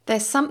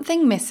There's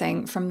something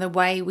missing from the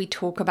way we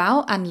talk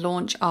about and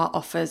launch our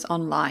offers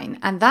online,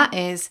 and that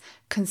is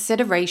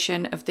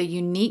consideration of the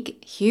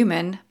unique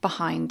human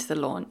behind the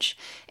launch.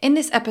 In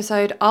this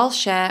episode, I'll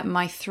share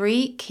my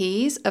 3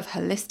 keys of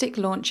holistic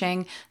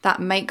launching that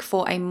make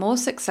for a more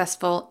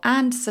successful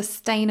and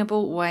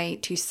sustainable way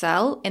to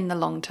sell in the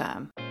long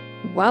term.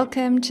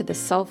 Welcome to the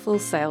Soulful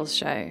Sales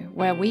Show,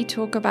 where we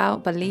talk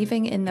about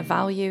believing in the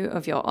value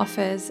of your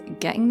offers,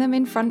 getting them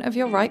in front of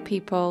your right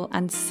people,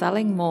 and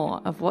selling more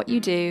of what you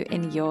do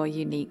in your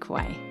unique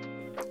way.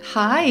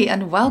 Hi,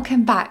 and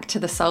welcome back to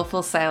the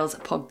Soulful Sales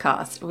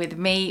podcast with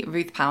me,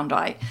 Ruth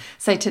Poundwhite.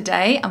 So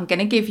today I'm going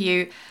to give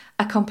you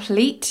a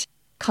complete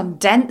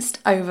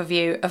condensed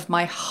overview of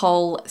my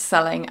whole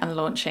selling and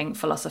launching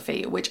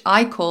philosophy, which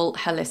I call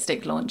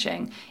holistic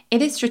launching.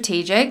 It is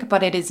strategic,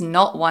 but it is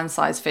not one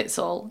size fits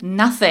all.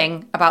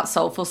 Nothing about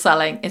soulful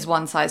selling is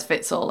one size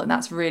fits all, and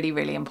that's really,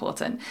 really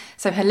important.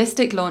 So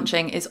holistic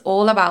launching is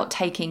all about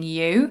taking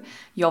you,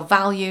 your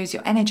values,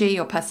 your energy,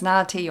 your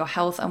personality, your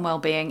health and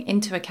well-being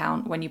into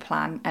account when you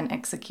plan and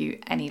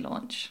execute any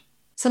launch.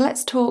 So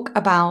let's talk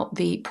about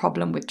the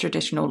problem with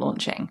traditional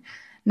launching.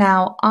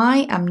 Now,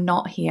 I am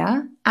not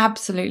here,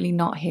 absolutely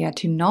not here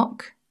to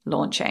knock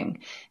launching.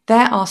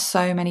 There are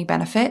so many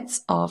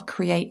benefits of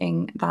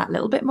creating that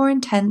little bit more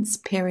intense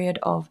period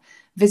of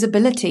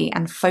visibility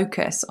and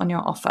focus on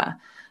your offer.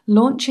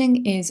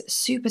 Launching is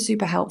super,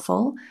 super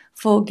helpful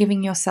for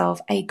giving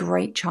yourself a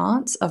great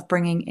chance of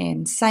bringing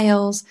in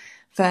sales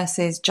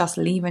versus just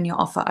leaving your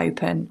offer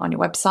open on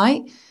your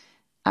website.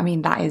 I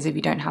mean, that is if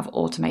you don't have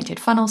automated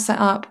funnels set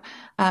up.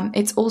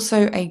 It's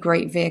also a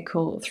great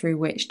vehicle through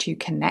which to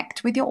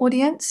connect with your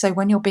audience. So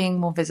when you're being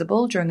more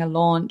visible during a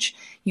launch,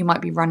 you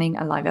might be running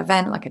a live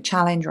event like a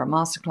challenge or a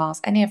masterclass,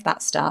 any of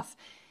that stuff.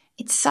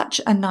 It's such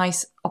a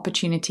nice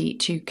opportunity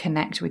to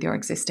connect with your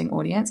existing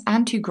audience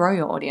and to grow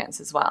your audience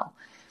as well.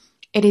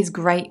 It is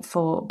great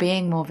for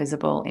being more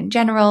visible in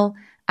general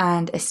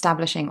and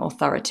establishing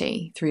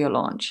authority through your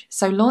launch.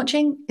 So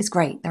launching is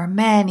great. There are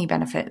many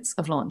benefits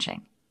of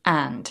launching.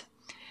 And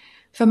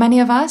for many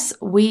of us,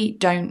 we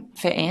don't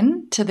fit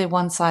in to the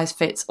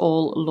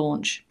one-size-fits-all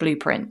launch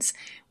blueprints.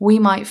 We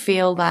might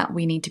feel that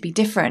we need to be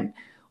different,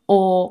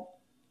 or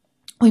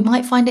we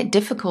might find it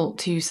difficult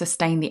to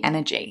sustain the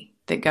energy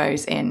that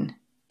goes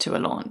into a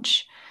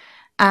launch.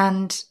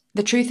 And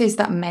the truth is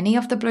that many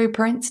of the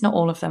blueprints, not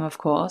all of them, of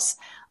course,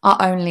 are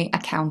only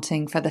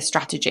accounting for the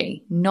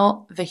strategy,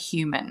 not the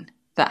human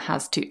that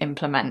has to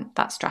implement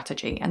that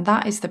strategy. And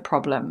that is the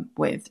problem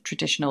with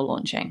traditional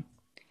launching.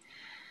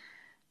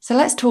 So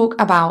let's talk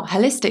about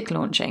holistic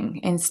launching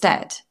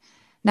instead.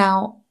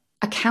 Now,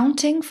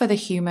 accounting for the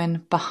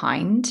human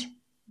behind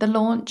the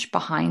launch,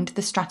 behind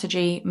the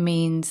strategy,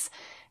 means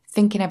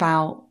thinking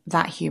about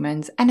that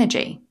human's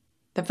energy,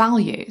 the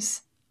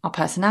values, our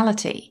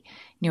personality,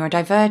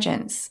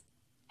 neurodivergence,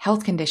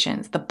 health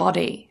conditions, the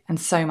body,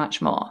 and so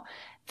much more.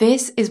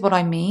 This is what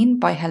I mean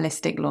by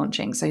holistic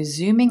launching. So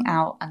zooming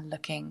out and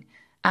looking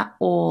at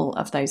all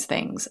of those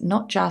things,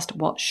 not just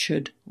what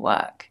should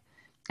work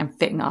and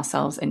fitting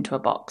ourselves into a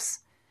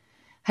box.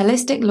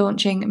 Holistic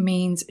launching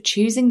means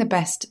choosing the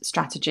best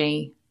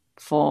strategy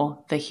for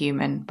the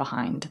human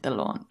behind the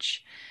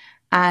launch.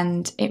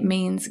 And it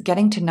means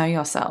getting to know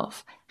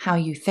yourself, how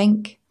you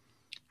think,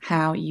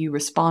 how you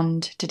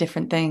respond to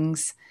different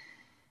things,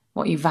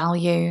 what you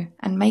value,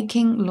 and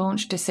making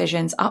launch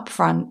decisions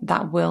upfront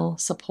that will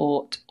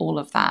support all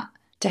of that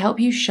to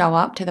help you show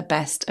up to the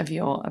best of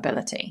your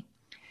ability.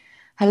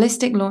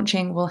 Holistic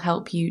launching will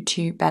help you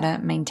to better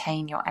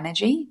maintain your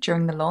energy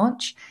during the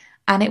launch,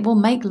 and it will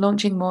make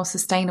launching more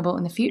sustainable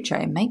in the future.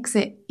 It makes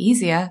it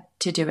easier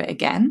to do it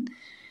again,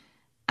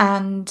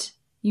 and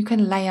you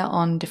can layer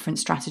on different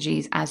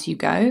strategies as you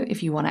go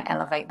if you want to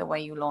elevate the way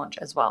you launch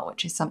as well,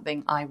 which is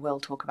something I will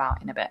talk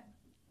about in a bit.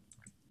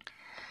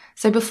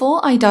 So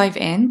before I dive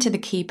into the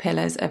key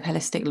pillars of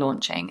holistic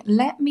launching,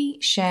 let me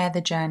share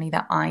the journey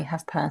that I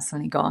have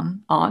personally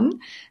gone on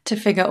to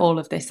figure all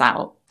of this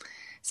out.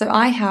 So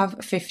I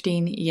have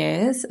 15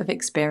 years of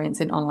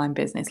experience in online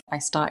business. I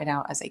started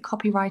out as a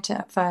copywriter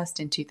at first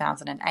in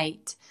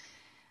 2008.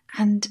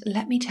 And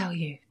let me tell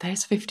you,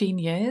 those 15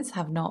 years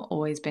have not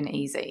always been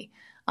easy.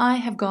 I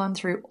have gone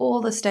through all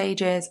the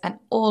stages and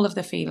all of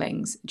the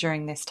feelings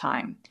during this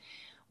time.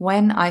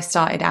 When I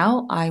started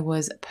out, I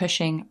was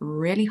pushing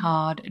really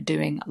hard,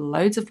 doing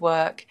loads of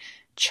work,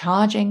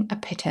 charging a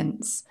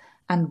pittance,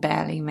 and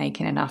barely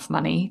making enough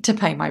money to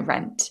pay my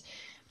rent.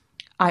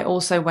 I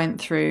also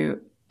went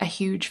through a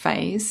huge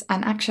phase,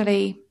 and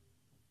actually,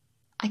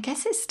 I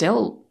guess it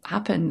still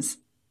happens.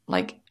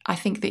 I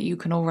think that you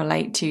can all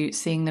relate to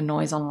seeing the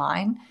noise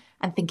online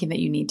and thinking that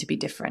you need to be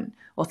different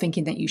or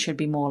thinking that you should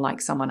be more like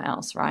someone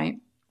else, right?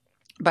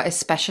 But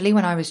especially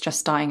when I was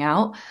just starting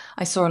out,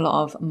 I saw a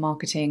lot of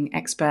marketing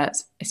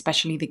experts,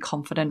 especially the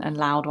confident and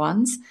loud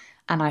ones,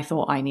 and I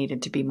thought I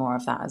needed to be more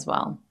of that as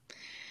well.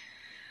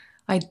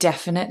 I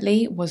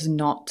definitely was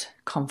not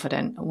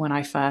confident when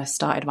I first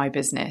started my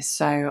business.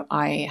 So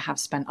I have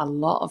spent a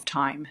lot of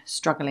time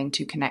struggling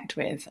to connect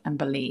with and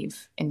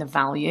believe in the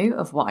value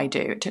of what I do.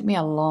 It took me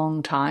a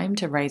long time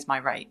to raise my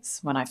rates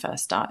when I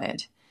first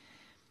started.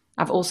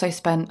 I've also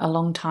spent a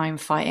long time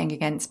fighting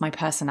against my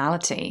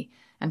personality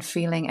and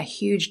feeling a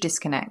huge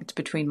disconnect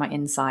between my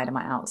inside and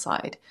my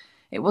outside.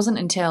 It wasn't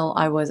until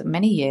I was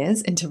many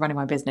years into running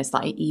my business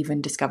that I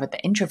even discovered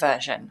that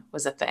introversion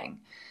was a thing.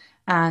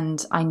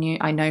 And I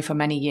know for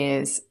many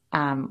years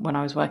when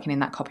I was working in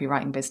that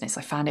copywriting business,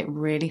 I found it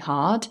really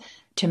hard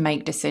to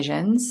make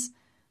decisions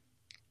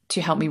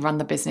to help me run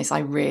the business I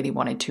really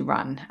wanted to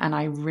run. And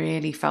I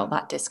really felt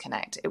that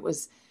disconnect. It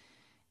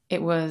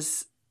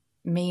was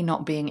me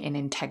not being in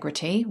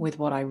integrity with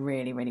what I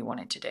really, really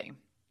wanted to do.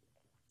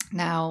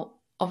 Now,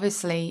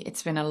 obviously,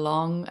 it's been a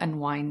long and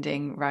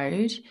winding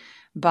road,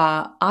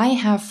 but I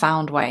have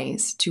found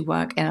ways to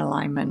work in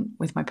alignment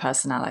with my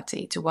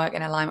personality, to work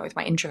in alignment with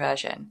my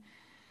introversion.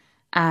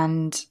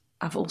 And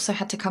I've also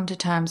had to come to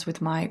terms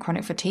with my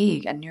chronic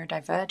fatigue and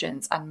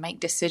neurodivergence and make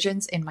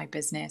decisions in my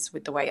business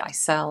with the way I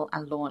sell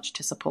and launch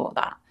to support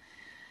that.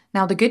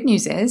 Now, the good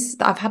news is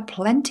that I've had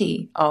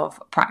plenty of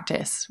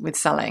practice with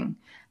selling,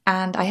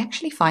 and I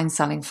actually find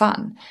selling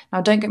fun.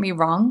 Now, don't get me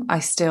wrong, I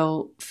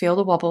still feel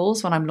the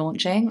wobbles when I'm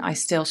launching. I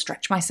still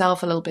stretch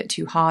myself a little bit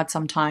too hard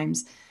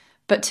sometimes.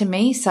 But to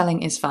me,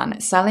 selling is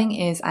fun. Selling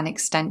is an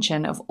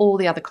extension of all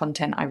the other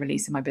content I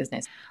release in my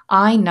business.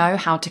 I know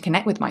how to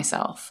connect with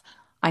myself.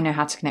 I know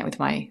how to connect with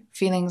my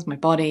feelings, my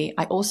body.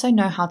 I also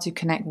know how to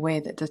connect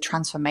with the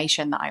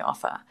transformation that I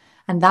offer.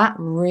 And that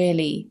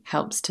really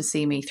helps to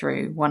see me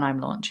through when I'm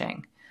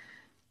launching.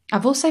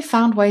 I've also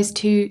found ways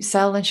to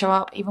sell and show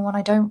up even when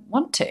I don't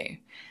want to.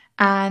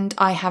 And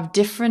I have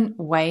different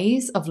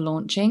ways of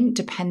launching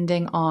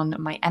depending on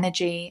my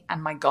energy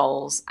and my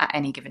goals at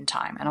any given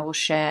time. And I will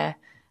share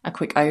a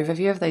quick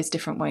overview of those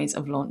different ways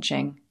of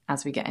launching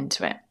as we get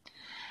into it.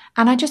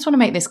 And I just want to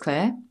make this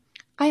clear.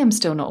 I am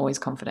still not always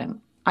confident.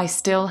 I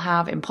still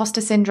have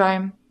imposter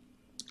syndrome.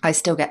 I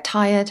still get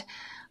tired.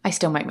 I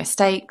still make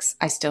mistakes.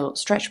 I still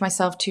stretch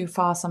myself too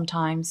far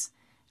sometimes.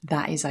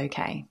 That is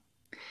okay.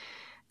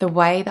 The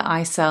way that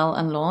I sell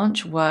and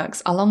launch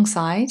works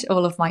alongside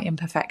all of my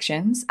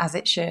imperfections, as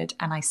it should,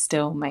 and I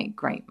still make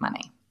great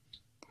money.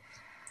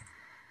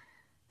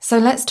 So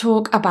let's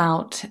talk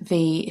about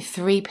the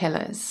 3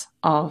 pillars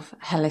of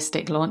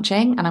holistic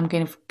launching, and I'm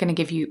going to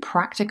give you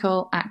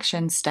practical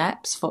action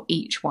steps for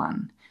each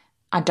one.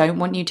 I don't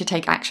want you to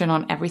take action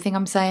on everything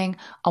I'm saying.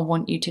 I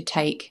want you to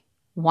take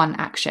one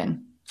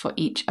action for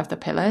each of the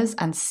pillars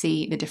and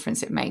see the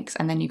difference it makes.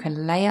 And then you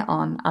can layer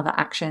on other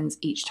actions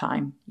each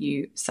time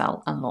you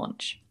sell and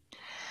launch.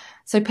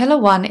 So pillar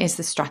 1 is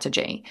the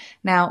strategy.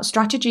 Now,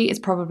 strategy is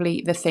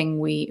probably the thing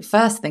we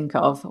first think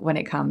of when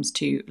it comes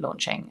to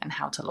launching and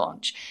how to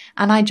launch.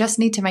 And I just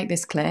need to make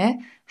this clear.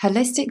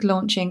 Holistic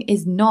launching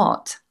is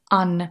not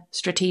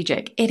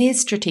unstrategic. It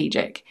is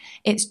strategic.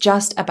 It's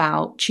just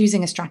about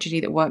choosing a strategy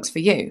that works for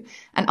you.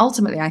 And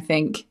ultimately, I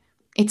think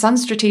it's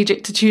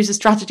unstrategic to choose a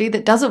strategy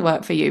that doesn't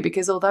work for you,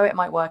 because although it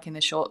might work in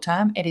the short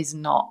term, it is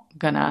not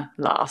gonna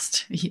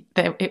last.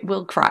 It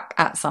will crack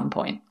at some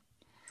point.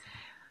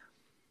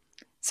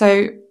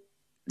 So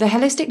the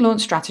holistic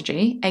launch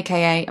strategy,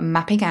 aka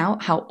mapping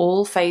out how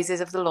all phases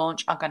of the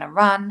launch are going to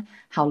run,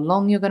 how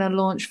long you're going to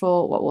launch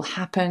for, what will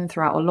happen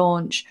throughout a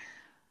launch,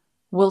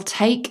 will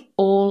take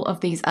all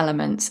of these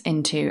elements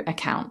into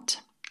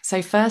account.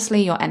 So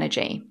firstly, your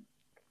energy.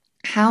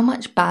 How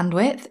much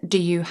bandwidth do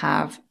you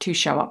have to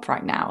show up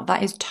right now?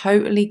 That is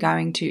totally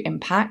going to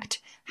impact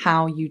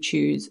how you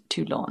choose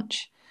to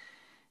launch.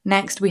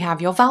 Next, we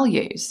have your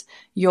values,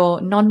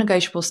 your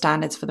non-negotiable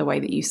standards for the way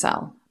that you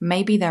sell.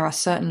 Maybe there are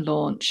certain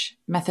launch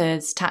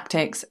methods,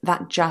 tactics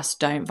that just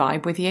don't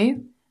vibe with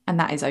you, and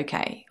that is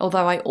okay.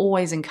 Although I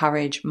always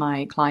encourage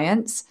my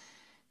clients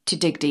to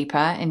dig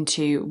deeper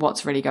into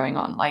what's really going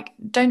on. Like,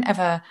 don't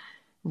ever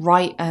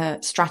write a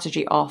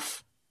strategy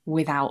off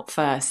without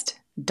first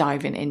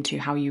diving into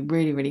how you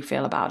really, really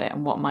feel about it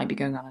and what might be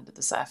going on under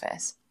the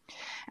surface.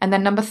 And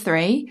then number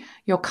 3,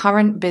 your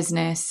current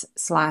business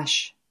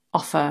 /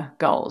 offer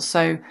goals.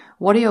 So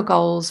what are your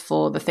goals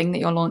for the thing that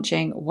you're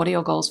launching? What are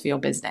your goals for your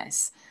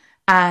business?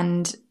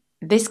 And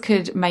this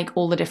could make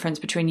all the difference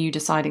between you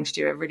deciding to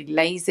do a really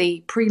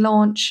lazy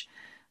pre-launch,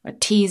 a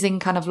teasing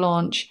kind of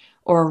launch,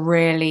 or a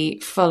really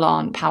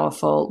full-on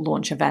powerful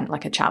launch event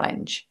like a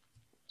challenge.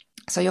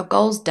 So your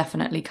goals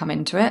definitely come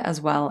into it,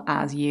 as well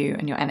as you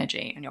and your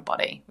energy and your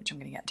body, which I'm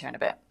going to get to in a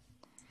bit.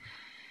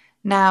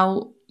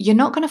 Now, you're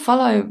not going to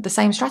follow the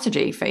same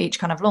strategy for each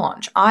kind of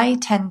launch. I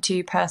tend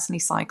to personally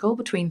cycle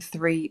between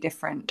 3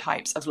 different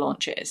types of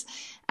launches.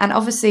 And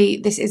obviously,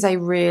 this is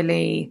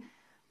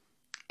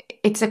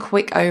it's a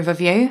quick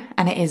overview,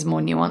 and it is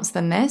more nuanced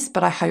than this,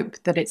 but I hope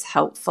that it's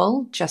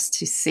helpful just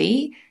to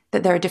see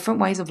that there are different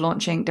ways of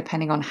launching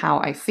depending on how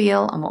I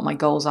feel and what my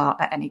goals are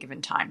at any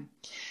given time.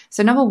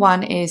 So number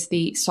 1 is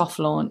the soft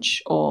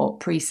launch or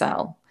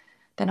pre-sale.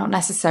 They're not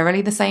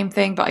necessarily the same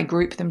thing, but I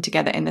group them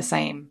together in the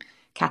same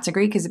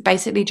category because it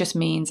basically just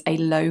means a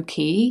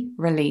low-key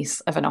release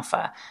of an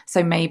offer.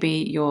 So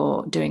maybe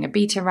you're doing a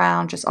beta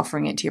round, just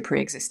offering it to your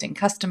pre-existing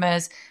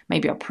customers.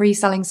 Maybe you're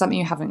pre-selling something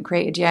you haven't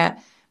created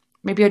yet.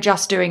 Maybe you're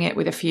just doing it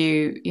with a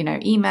few,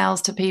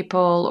 emails to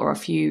people or a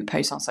few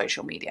posts on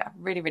social media.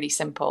 Really, really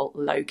simple,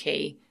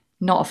 low-key,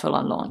 not a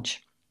full-on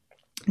launch.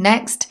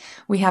 Next,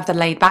 we have the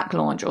laid-back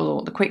launch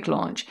or the quick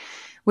launch,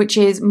 which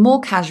is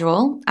more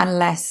casual and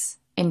less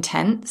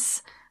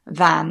intense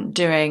than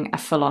doing a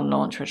full-on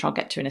launch, which I'll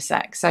get to in a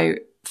sec. So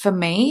for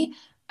me,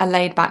 a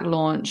laid-back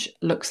launch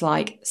looks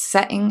like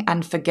setting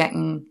and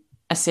forgetting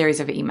a series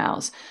of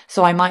emails.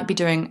 So I might be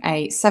doing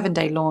a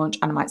 7-day launch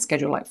and I might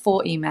schedule like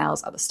 4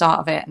 emails at the start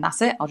of it and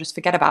that's it. I'll just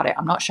forget about it.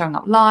 I'm not showing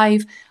up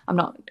live. I'm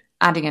not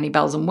adding any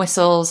bells and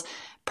whistles.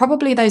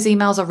 Probably those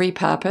emails are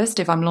repurposed.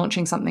 If I'm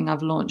launching something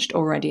I've launched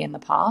already in the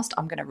past,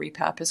 I'm going to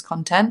repurpose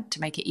content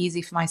to make it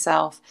easy for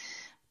myself.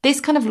 This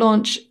kind of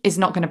launch is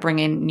not going to bring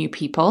in new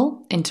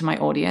people into my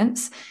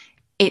audience.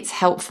 It's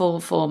helpful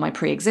for my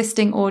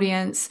pre-existing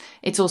audience.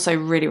 It's also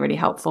really, really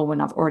helpful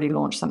when I've already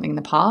launched something in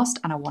the past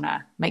and I want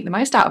to make the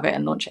most out of it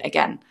and launch it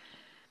again.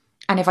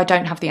 And if I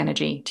don't have the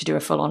energy to do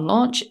a full-on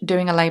launch,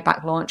 doing a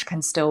laid-back launch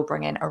can still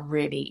bring in a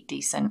really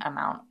decent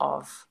amount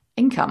of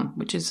income,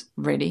 which is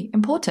really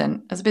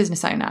important as a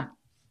business owner.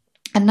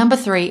 And number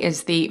 3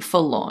 is the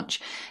full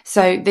launch.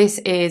 So this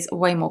is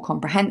way more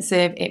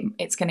comprehensive.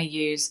 It's going to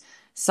use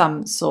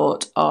some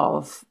sort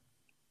of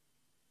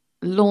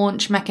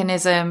launch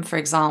mechanism, for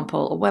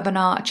example, a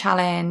webinar, a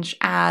challenge,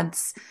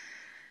 ads.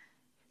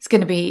 It's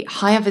going to be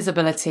higher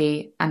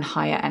visibility and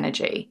higher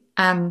energy.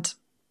 And,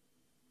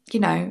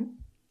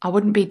 I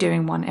wouldn't be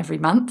doing one every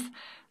month.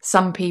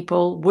 Some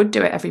people would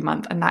do it every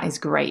month, and that is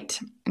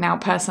great. Now,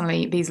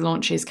 personally, these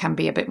launches can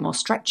be a bit more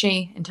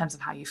stretchy in terms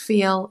of how you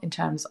feel, in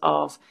terms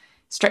of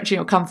stretching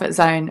your comfort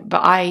zone,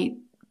 but I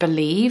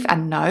believe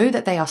and know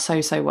that they are so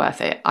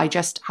worth it. I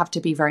just have to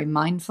be very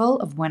mindful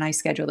of when I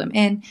schedule them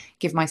in,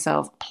 give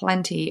myself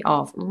plenty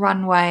of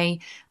runway,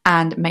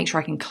 and make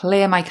sure I can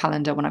clear my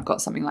calendar when I've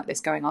got something like this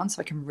going on so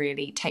I can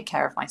really take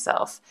care of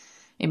myself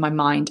in my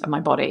mind and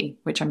my body,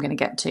 which I'm going to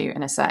get to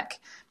in a sec.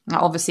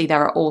 Now, obviously,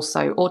 there are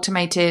also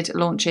automated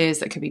launches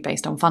that could be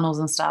based on funnels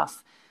and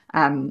stuff.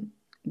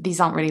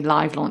 These aren't really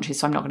live launches,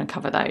 so I'm not going to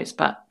cover those,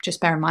 but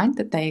just bear in mind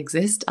that they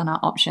exist and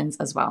are options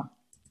as well.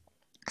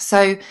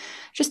 So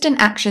just an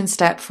action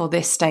step for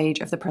this stage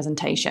of the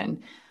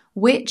presentation.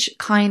 Which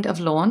kind of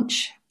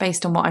launch,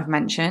 based on what I've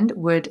mentioned,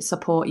 would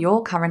support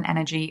your current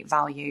energy,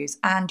 values,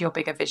 and your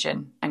bigger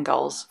vision and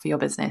goals for your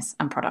business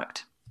and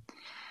product?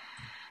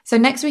 So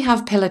next we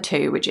have pillar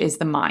 2, which is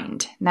the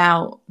mind.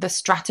 Now, the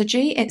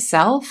strategy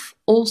itself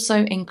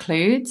also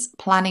includes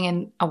planning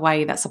in a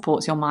way that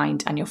supports your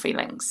mind and your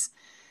feelings,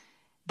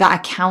 that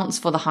accounts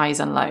for the highs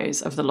and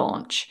lows of the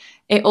launch.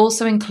 It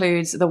also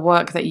includes the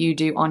work that you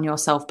do on your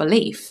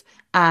self-belief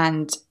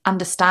and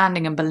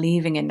understanding and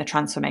believing in the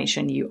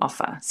transformation you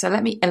offer. So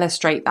let me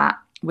illustrate that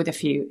with a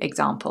few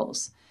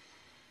examples.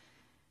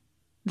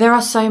 There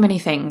are so many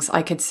things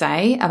I could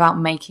say about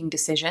making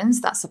decisions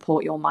that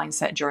support your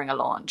mindset during a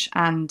launch.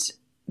 And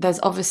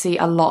there's obviously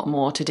a lot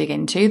more to dig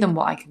into than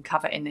what I can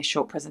cover in this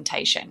short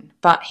presentation.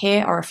 But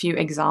here are a few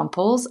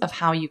examples of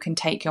how you can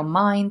take your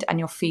mind and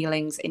your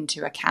feelings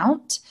into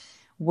account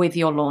with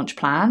your launch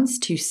plans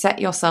to set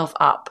yourself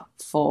up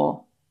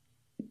for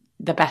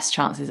the best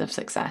chances of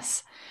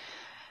success.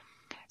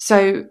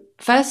 So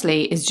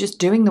firstly is just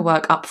doing the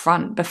work up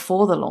front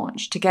before the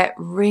launch to get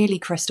really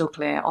crystal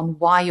clear on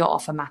why your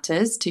offer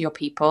matters to your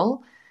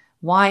people,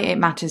 why it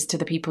matters to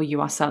the people you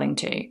are selling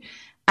to.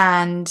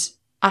 And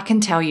I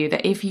can tell you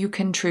that if you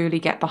can truly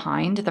get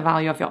behind the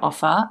value of your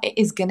offer, it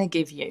is going to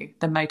give you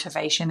the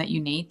motivation that you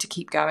need to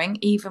keep going,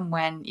 even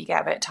when you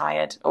get a bit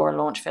tired or a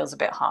launch feels a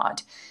bit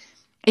hard.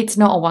 It's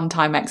not a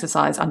one-time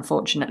exercise,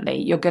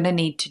 unfortunately. You're going to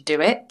need to do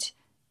it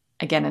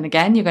again and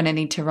again. You're going to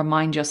need to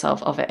remind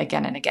yourself of it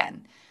again and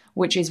again,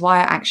 which is why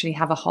I actually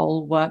have a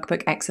whole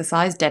workbook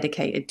exercise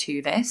dedicated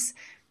to this,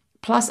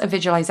 plus a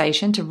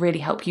visualization to really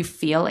help you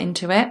feel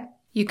into it.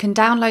 You can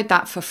download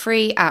that for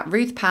free at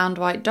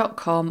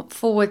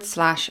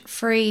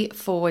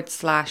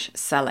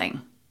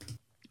ruthpoundwhite.com/free/selling.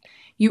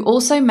 You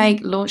also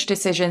make launch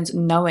decisions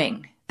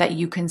knowing that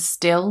you can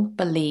still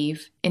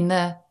believe in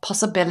the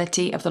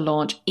possibility of the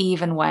launch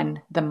even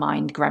when the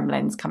mind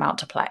gremlins come out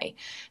to play.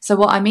 So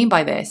what I mean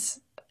by this,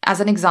 as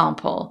an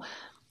example,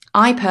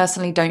 I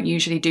personally don't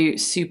usually do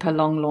super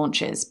long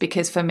launches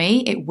because for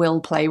me, it will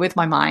play with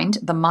my mind.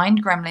 The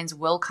mind gremlins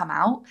will come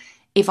out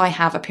if I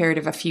have a period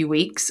of a few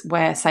weeks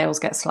where sales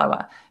get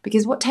slower.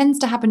 Because what tends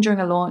to happen during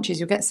a launch is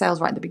you'll get sales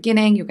right at the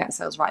beginning, you'll get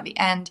sales right at the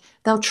end.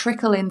 They'll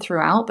trickle in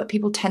throughout, but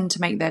people tend to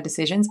make their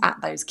decisions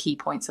at those key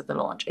points of the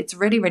launch. It's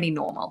really, really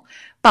normal.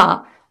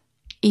 But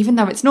even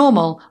though it's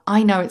normal,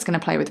 I know it's going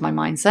to play with my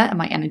mindset and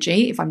my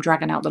energy if I'm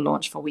dragging out the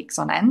launch for weeks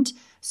on end.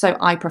 So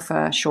I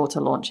prefer shorter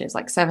launches,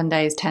 like 7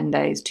 days, 10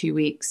 days, 2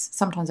 weeks.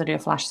 Sometimes I do a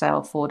flash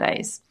sale, 4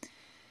 days.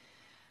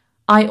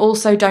 I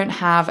also don't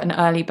have an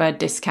early bird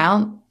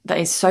discount that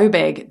is so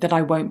big that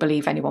I won't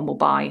believe anyone will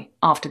buy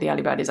after the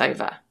early bird is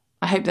over.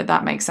 I hope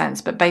that makes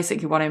sense. But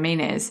basically what I mean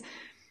is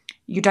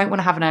you don't want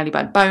to have an early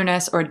bird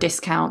bonus or a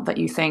discount that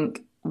you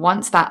think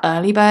once that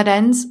early bird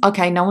ends,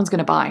 okay, no one's going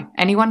to buy.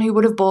 Anyone who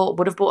would have bought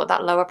at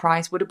that lower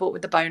price, would have bought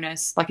with the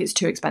bonus, like it's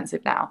too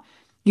expensive now.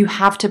 You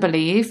have to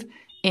believe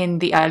in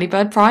the early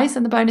bird price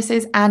and the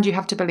bonuses, and you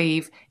have to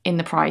believe in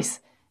the price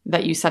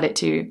that you sell it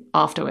to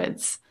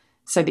afterwards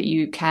so that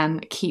you can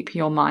keep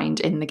your mind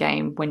in the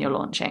game when you're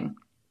launching.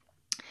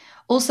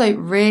 Also,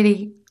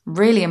 really,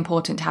 really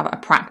important to have a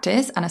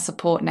practice and a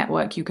support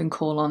network you can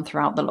call on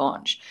throughout the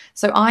launch.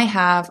 So I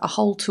have a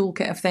whole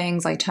toolkit of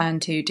things I turn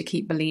to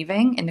keep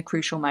believing in the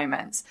crucial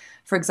moments.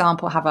 For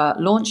example, I have a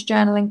launch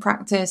journaling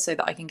practice so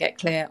that I can get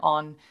clear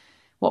on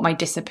what my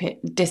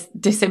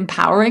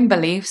disempowering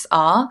beliefs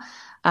are,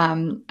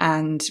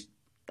 and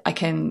I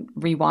can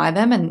rewire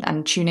them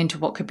and tune into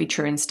what could be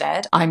true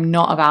instead. I'm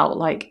not about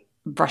like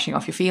brushing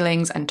off your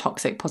feelings and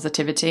toxic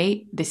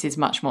positivity. This is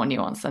much more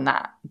nuanced than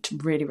that. It's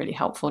really, really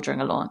helpful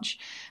during a launch.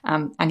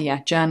 And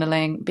yeah,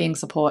 journaling, being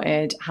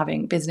supported,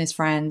 having business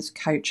friends,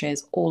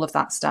 coaches, all of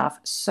that stuff.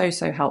 So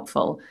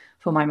helpful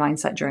for my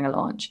mindset during a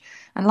launch.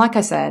 And like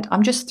I said,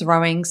 I'm just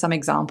throwing some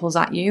examples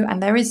at you,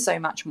 and there is so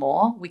much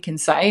more we can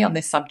say on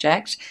this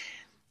subject.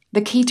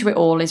 The key to it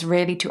all is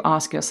really to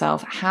ask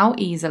yourself, how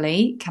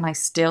easily can I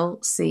still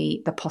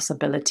see the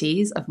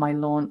possibilities of my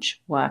launch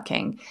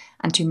working,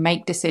 and to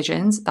make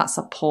decisions that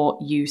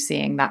support you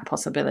seeing that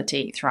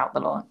possibility throughout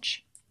the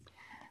launch.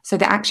 So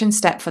the action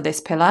step for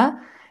this pillar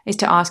is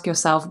to ask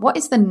yourself, what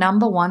is the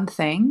number one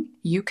thing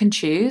you can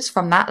choose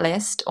from that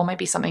list, or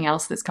maybe something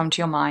else that's come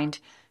to your mind,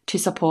 to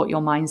support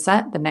your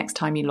mindset the next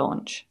time you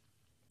launch?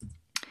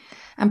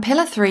 And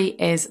pillar 3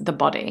 is the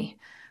body.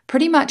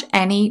 Pretty much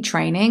any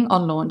training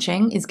on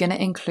launching is going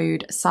to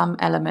include some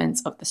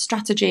elements of the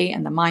strategy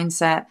and the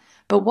mindset,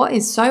 but what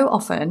is so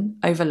often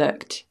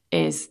overlooked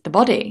is the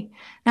body.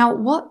 Now,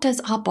 what does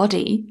our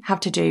body have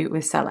to do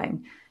with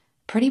selling?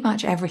 Pretty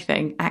much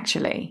everything,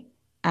 actually,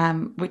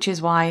 which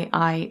is why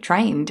I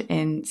trained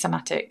in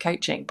somatic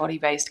coaching,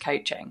 body-based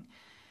coaching.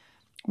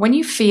 When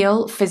you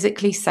feel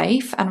physically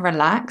safe and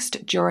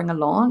relaxed during a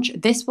launch,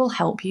 this will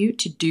help you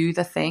to do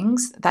the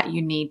things that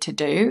you need to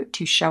do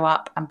to show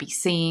up and be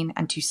seen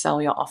and to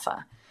sell your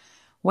offer.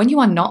 When you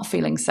are not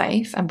feeling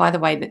safe, and by the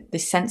way, the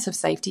sense of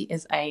safety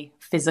is a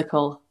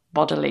physical,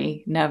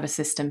 bodily, nervous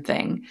system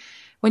thing.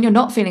 When you're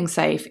not feeling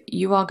safe,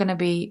 you are going to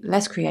be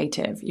less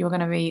creative. You're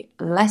going to be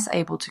less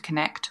able to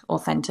connect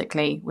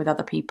authentically with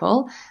other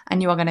people,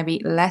 and you are going to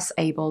be less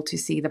able to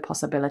see the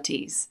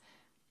possibilities.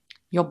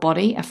 Your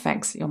body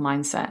affects your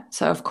mindset.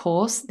 So of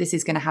course, this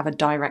is going to have a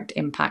direct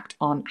impact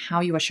on how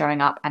you are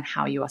showing up and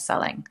how you are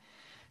selling.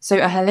 So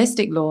a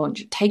holistic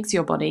launch takes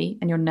your body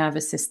and your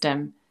nervous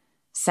system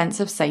sense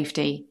of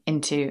safety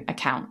into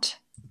account.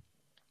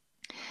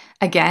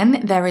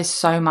 Again, there is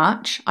so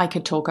much I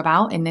could talk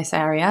about in this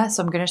area,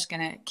 so I'm just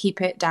going to keep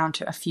it down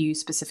to a few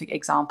specific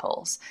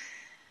examples.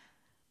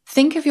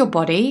 Think of your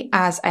body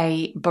as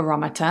a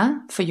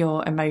barometer for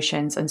your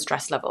emotions and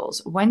stress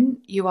levels. When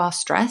you are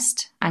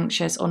stressed,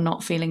 anxious, or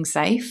not feeling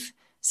safe,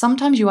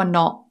 sometimes you are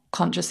not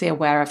consciously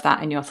aware of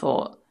that in your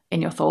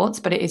thoughts,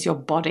 but it is your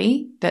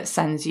body that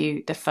sends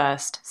you the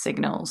first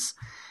signals.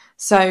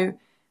 So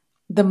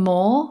the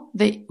more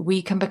that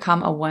we can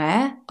become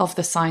aware of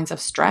the signs of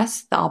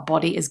stress that our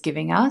body is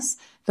giving us,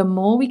 the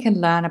more we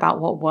can learn about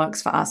what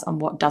works for us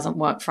and what doesn't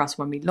work for us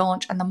when we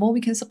launch, and the more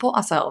we can support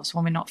ourselves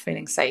when we're not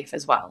feeling safe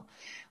as well.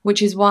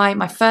 Which is why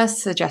my first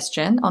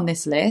suggestion on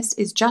this list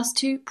is just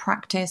to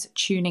practice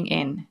tuning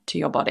in to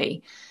your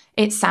body.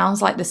 It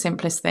sounds like the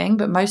simplest thing,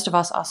 but most of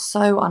us are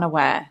so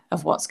unaware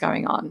of what's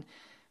going on.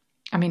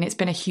 I mean, it's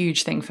been a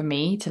huge thing for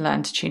me to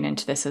learn to tune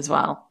into this as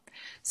well.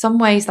 Some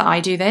ways that I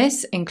do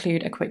this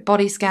include a quick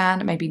body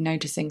scan, maybe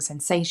noticing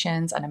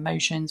sensations and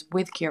emotions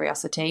with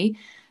curiosity.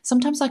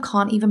 Sometimes I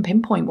can't even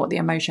pinpoint what the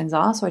emotions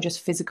are, so I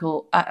just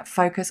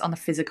focus on the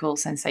physical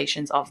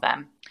sensations of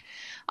them.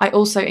 I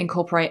also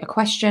incorporate a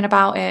question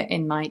about it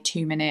in my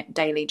 2-minute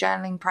daily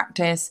journaling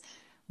practice.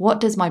 What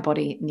does my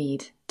body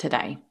need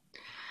today?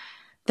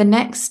 The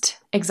next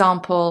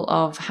example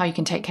of how you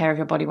can take care of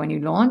your body when you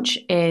launch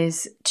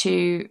is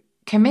to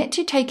commit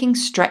to taking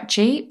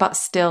stretchy but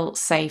still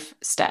safe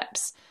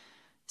steps.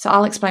 So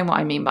I'll explain what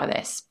I mean by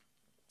this.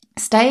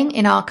 Staying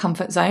in our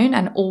comfort zone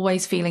and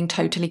always feeling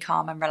totally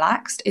calm and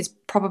relaxed is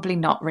probably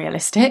not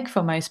realistic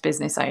for most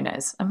business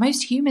owners and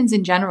most humans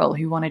in general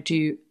who want to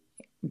do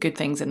good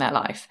things in their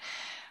life.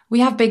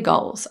 We have big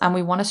goals and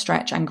we want to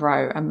stretch and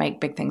grow and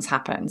make big things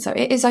happen. So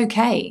it is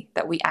okay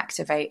that we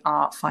activate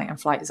our fight and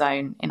flight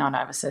zone in our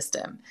nervous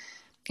system.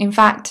 In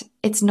fact,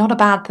 it's not a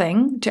bad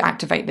thing to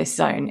activate this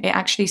zone. It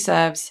actually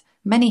serves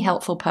many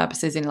helpful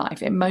purposes in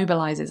life. It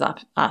mobilizes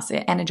us,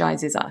 it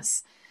energizes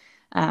us.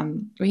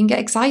 We can get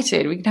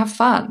excited, we can have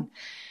fun.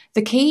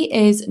 The key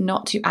is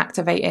not to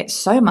activate it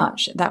so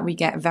much that we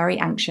get very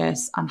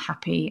anxious,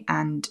 unhappy,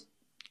 and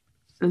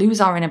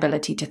lose our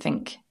inability to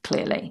think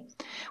clearly.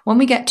 When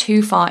we get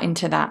too far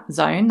into that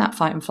zone, that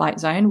fight and flight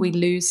zone, we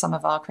lose some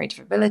of our creative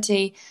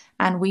ability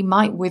and we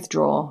might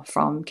withdraw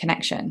from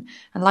connection.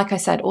 And like I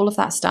said, all of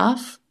that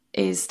stuff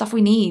is stuff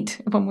we need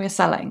when we're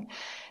selling.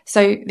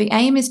 So the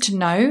aim is to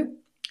know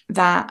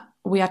that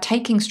we are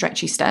taking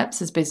stretchy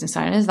steps as business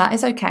owners. That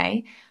is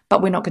okay,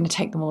 but we're not going to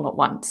take them all at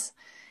once.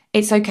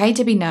 It's okay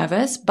to be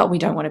nervous, but we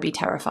don't want to be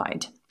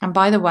terrified. And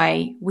by the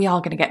way, we are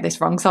going to get this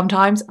wrong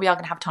sometimes. We are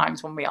going to have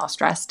times when we are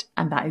stressed,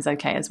 and that is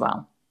okay as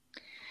well.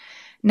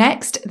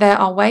 Next, there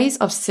are ways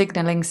of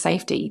signaling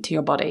safety to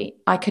your body.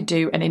 I could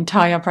do an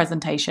entire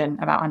presentation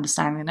about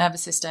understanding the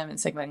nervous system and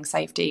signaling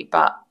safety,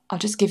 but I'll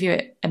just give you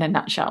it in a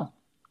nutshell.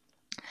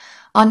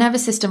 Our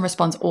nervous system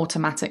responds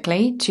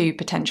automatically to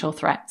potential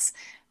threats.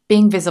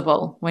 Being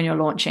visible when you're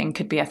launching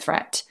could be a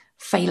threat.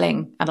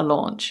 Failing at a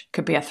launch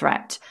could be a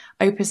threat.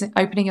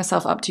 Opening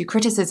yourself up to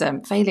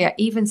criticism, failure,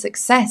 even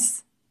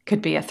success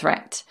could be a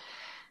threat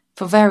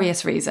for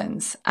various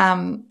reasons.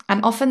 And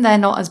often they're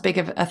not as big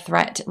of a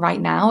threat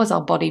right now as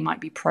our body might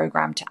be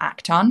programmed to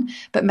act on.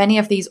 But many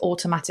of these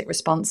automatic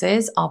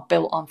responses are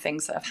built on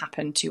things that have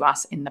happened to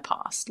us in the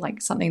past,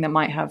 like something that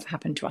might have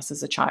happened to us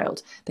as a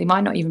child. They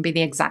might not even be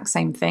the exact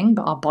same thing,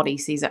 but our body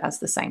sees it as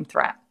the same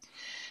threat.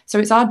 So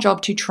it's our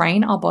job to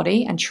train our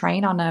body and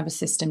train our nervous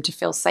system to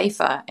feel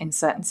safer in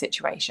certain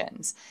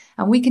situations.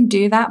 And we can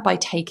do that by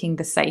taking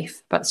the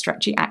safe but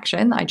stretchy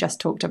action that I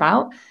just talked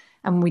about.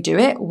 And when we do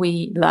it,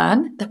 we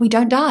learn that we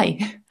don't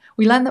die.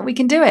 We learn that we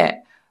can do it.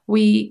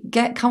 We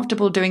get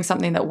comfortable doing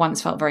something that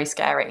once felt very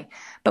scary.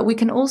 But we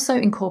can also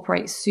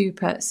incorporate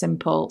super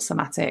simple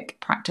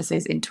somatic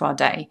practices into our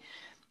day.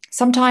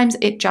 Sometimes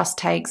it just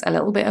takes a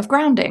little bit of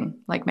grounding,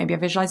 like maybe a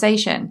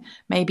visualization,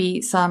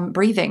 maybe some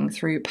breathing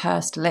through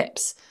pursed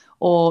lips,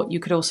 or you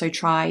could also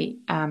try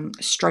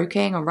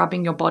stroking or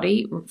rubbing your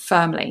body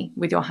firmly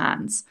with your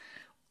hands.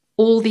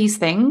 All these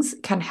things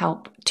can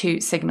help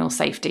to signal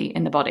safety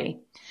in the body.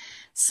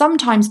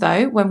 Sometimes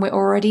though, when we're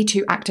already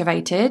too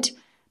activated,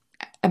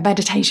 a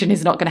meditation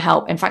is not going to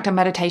help. In fact, a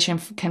meditation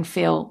can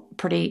feel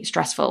pretty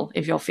stressful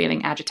if you're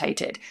feeling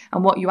agitated.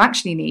 And what you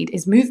actually need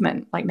is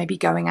movement, like maybe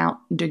going out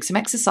and doing some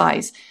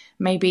exercise,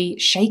 maybe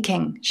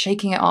shaking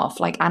it off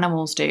like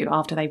animals do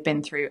after they've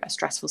been through a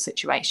stressful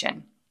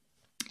situation.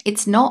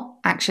 It's not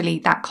actually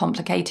that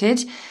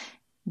complicated.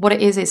 What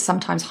it is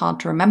sometimes hard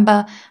to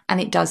remember,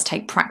 and it does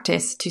take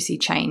practice to see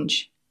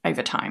change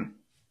over time.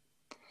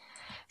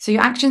 So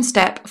your action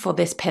step for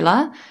this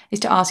pillar is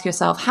to ask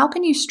yourself, how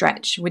can you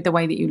stretch with the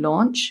way that you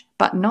launch,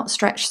 but not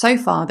stretch so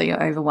far that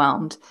you're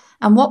overwhelmed?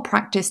 And what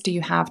practice do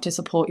you have to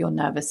support your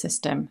nervous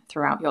system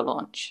throughout your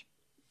launch?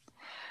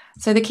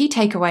 So the key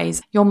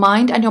takeaways, your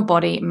mind and your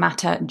body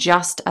matter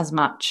just as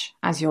much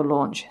as your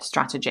launch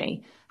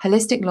strategy.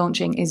 Holistic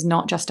launching is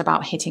not just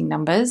about hitting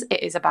numbers.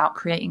 It is about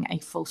creating a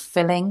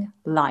fulfilling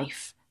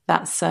life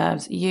that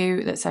serves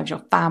you, that serves your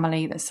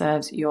family, that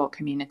serves your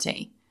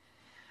community.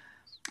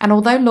 And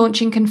although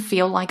launching can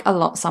feel like a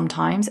lot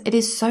sometimes, it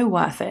is so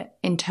worth it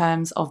in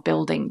terms of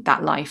building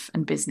that life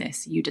and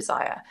business you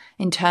desire,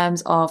 in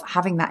terms of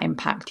having that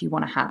impact you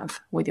want to have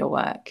with your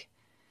work.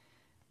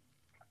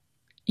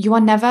 You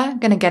are never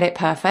going to get it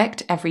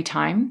perfect every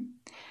time.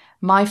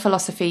 My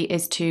philosophy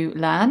is to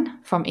learn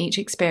from each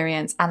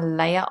experience and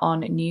layer on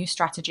new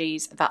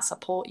strategies that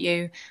support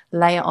you,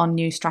 layer on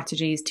new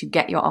strategies to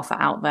get your offer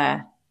out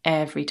there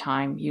every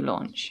time you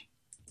launch.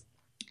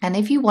 And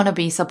if you want to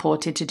be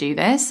supported to do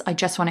this, I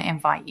just want to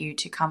invite you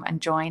to come and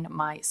join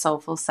my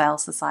Soulful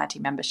Sales Society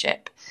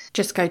membership.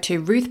 Just go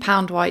to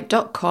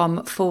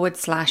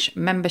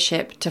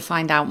ruthpoundwhite.com/membership to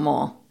find out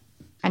more.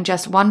 And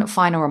just one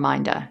final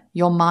reminder,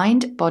 your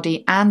mind,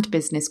 body, and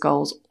business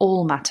goals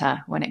all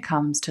matter when it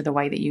comes to the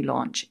way that you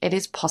launch. It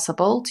is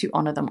possible to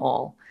honor them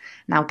all.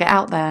 Now get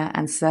out there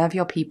and serve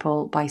your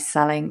people by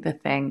selling the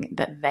thing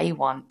that they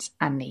want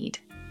and need.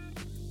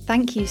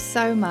 Thank you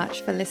so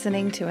much for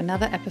listening to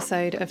another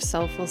episode of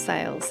Soulful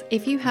Sales.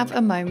 If you have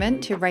a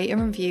moment to rate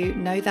and review,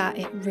 know that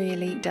it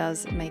really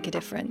does make a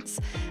difference.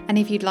 And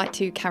if you'd like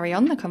to carry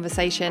on the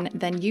conversation,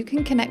 then you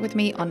can connect with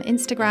me on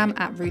Instagram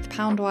at Ruth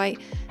Poundwhite,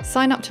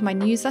 sign up to my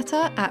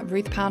newsletter at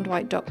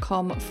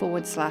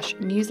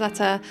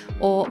ruthpoundwhite.com/newsletter,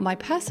 or my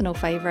personal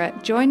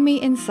favorite, join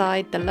me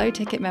inside the low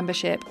ticket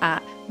membership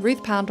at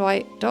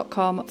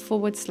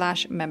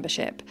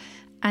ruthpoundwhite.com/membership.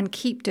 And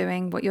keep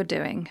doing what you're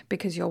doing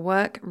because your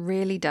work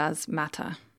really does matter.